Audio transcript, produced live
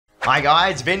Hi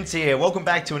guys, Vince here. Welcome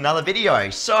back to another video.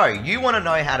 So, you want to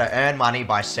know how to earn money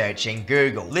by searching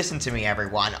Google. Listen to me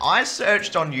everyone. I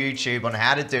searched on YouTube on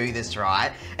how to do this,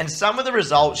 right? And some of the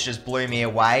results just blew me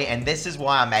away, and this is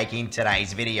why I'm making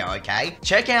today's video, okay?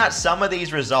 Check out some of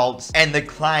these results and the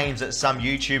claims that some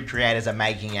YouTube creators are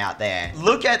making out there.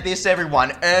 Look at this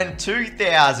everyone. Earn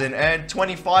 $2,000, earn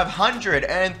 $2,500,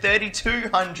 earn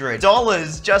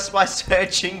 $3,200 just by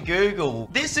searching Google.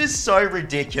 This is so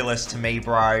ridiculous to me,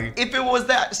 bro. If it was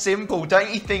that simple,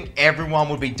 don't you think everyone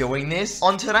would be doing this?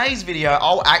 On today's video,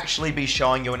 I'll actually be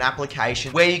showing you an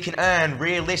application where you can earn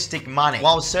realistic money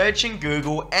while searching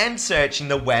Google and searching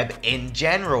the web in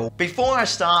general. Before I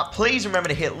start, please remember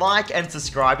to hit like and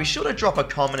subscribe. Be sure to drop a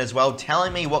comment as well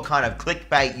telling me what kind of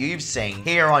clickbait you've seen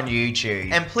here on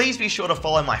YouTube. And please be sure to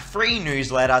follow my free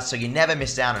newsletter so you never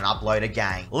miss out on upload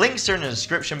again. Links are in the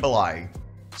description below.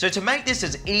 So to make this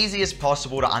as easy as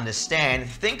possible to understand,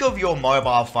 think of your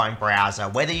mobile phone browser,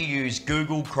 whether you use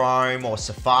Google Chrome or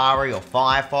Safari or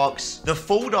Firefox. The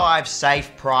FullDive Safe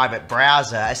Private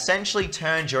Browser essentially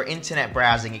turns your internet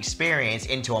browsing experience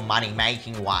into a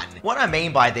money-making one. What I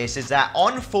mean by this is that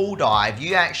on FullDive,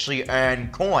 you actually earn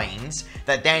coins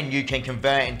that then you can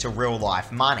convert into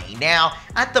real-life money. Now,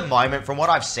 at the moment, from what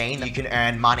I've seen, you can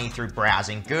earn money through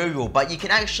browsing Google, but you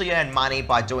can actually earn money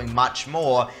by doing much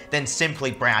more than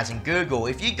simply browsing Google.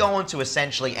 If you go onto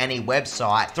essentially any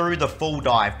website through the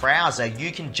FullDive browser,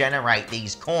 you can generate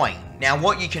these coins. Now,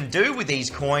 what you can do with these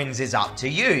coins is up to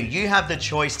you. You have the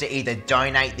choice to either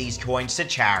donate these coins to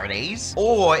charities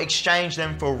or exchange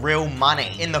them for real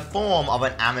money in the form of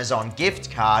an Amazon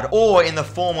gift card or in the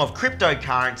form of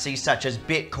cryptocurrency such as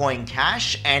Bitcoin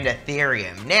Cash and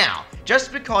Ethereum. Now,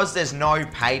 just because there's no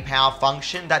PayPal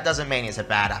function, that doesn't mean it's a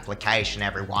bad application,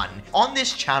 everyone. On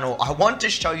this channel, I want to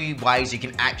show you ways you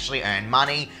can actually earn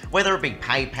money, whether it be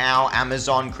PayPal,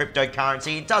 Amazon,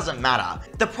 cryptocurrency, it doesn't matter.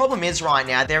 The problem is right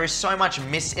now, there is so much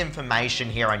misinformation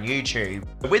here on YouTube.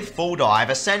 With FullDive,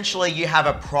 essentially you have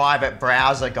a private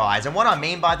browser, guys, and what I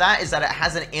mean by that is that it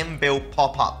has an inbuilt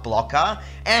pop-up blocker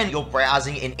and you're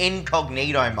browsing in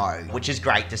incognito mode, which is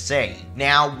great to see.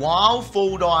 Now, while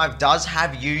FullDive does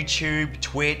have YouTube,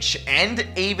 Twitch, and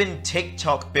even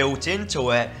TikTok built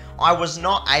into it, I was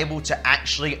not able to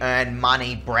actually earn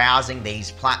money browsing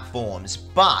these platforms.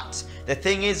 But the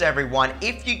thing is, everyone,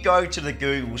 if you go to the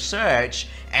Google search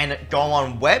and go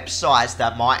on websites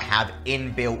that might have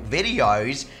inbuilt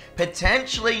videos,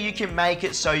 potentially you can make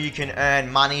it so you can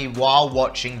earn money while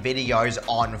watching videos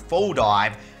on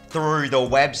FullDive through the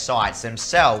websites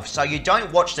themselves. So you don't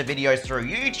watch the videos through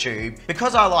YouTube.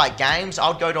 Because I like games,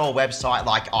 I'll go to a website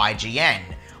like IGN.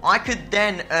 I could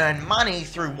then earn money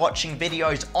through watching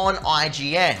videos on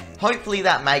IGN. Hopefully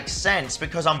that makes sense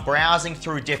because I'm browsing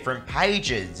through different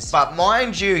pages. But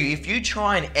mind you, if you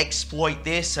try and exploit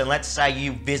this and let's say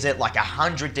you visit like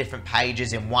 100 different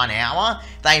pages in 1 hour,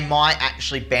 they might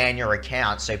actually ban your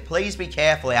account. So please be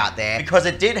careful out there because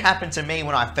it did happen to me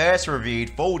when I first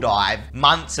reviewed FullDive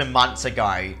months and months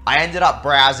ago. I ended up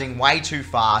browsing way too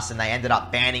fast and they ended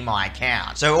up banning my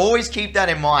account. So always keep that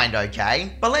in mind,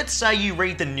 okay? But let's say you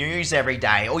read the news every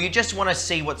day, or you just want to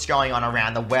see what's going on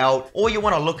around the world, or you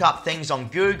want to look up things on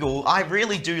Google. I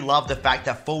really do love the fact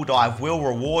that FullDive will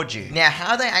reward you. Now,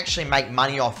 how they actually make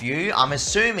money off you, I'm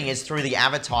assuming is through the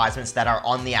advertisements that are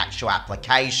on the actual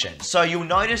application. So you'll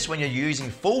notice when you're using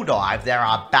FullDive, there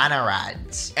are banner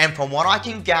ads. And from what I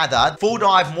can gather,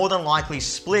 FullDive more than likely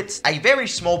splits a very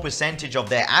small percentage of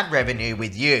their ad revenue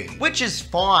with you, which is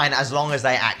fine as long as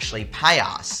they actually pay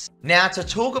us. Now, to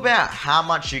talk about how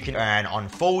much you can earn on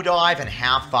FullDive and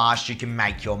how fast you can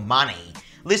make your money,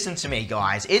 listen to me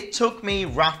guys, it took me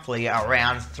roughly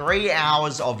around 3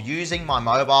 hours of using my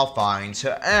mobile phone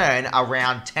to earn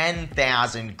around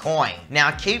 10,000 coins. Now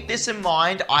keep this in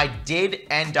mind, I did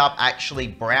end up actually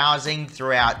browsing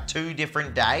throughout 2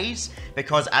 different days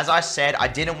because as I said, I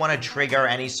didn't want to trigger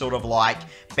any sort of like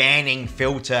banning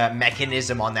filter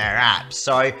mechanism on their app.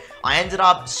 So I ended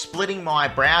up splitting my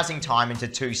browsing time into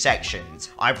 2 sections.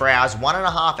 I browsed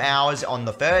 1.5 hours on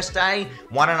the first day,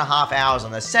 1.5 hours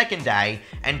on the second day,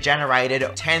 and generated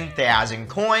 10,000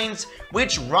 coins,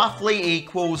 which roughly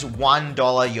equals $1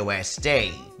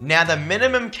 USD. Now, the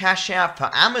minimum cash out for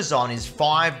Amazon is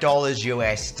 $5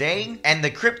 USD, and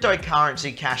the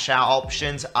cryptocurrency cash out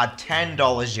options are $10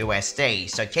 USD,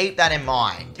 so keep that in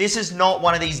mind. This is not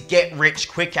one of these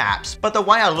get-rich-quick apps, but the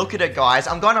way I look at it, guys,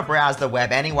 I'm going to browse the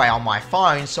web anyway on my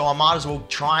phone, so I might as well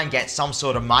try and get some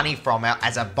sort of money from it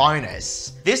as a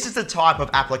bonus. This is the type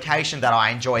of application that I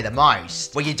enjoy the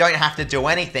most, where you don't have to do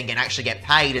anything and actually get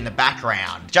paid in the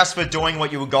background, just for doing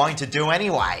what you were going to do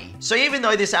anyway. So even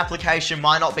though this application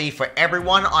might not not be for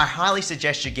everyone, I highly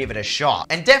suggest you give it a shot.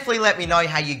 And definitely let me know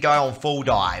how you go on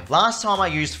FullDive. Last time I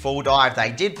used FullDive,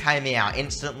 they did pay me out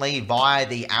instantly via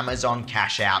the Amazon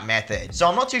cash out method. So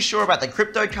I'm not too sure about the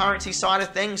cryptocurrency side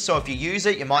of things, so if you use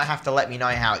it, you might have to let me know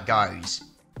how it goes.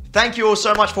 Thank you all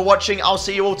so much for watching. I'll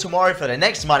see you all tomorrow for the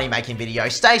next money making video.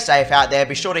 Stay safe out there.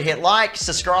 Be sure to hit like,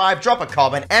 subscribe, drop a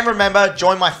comment, and remember,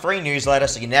 join my free newsletter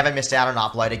so you never miss out on an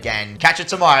upload again. Catch you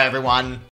tomorrow, everyone.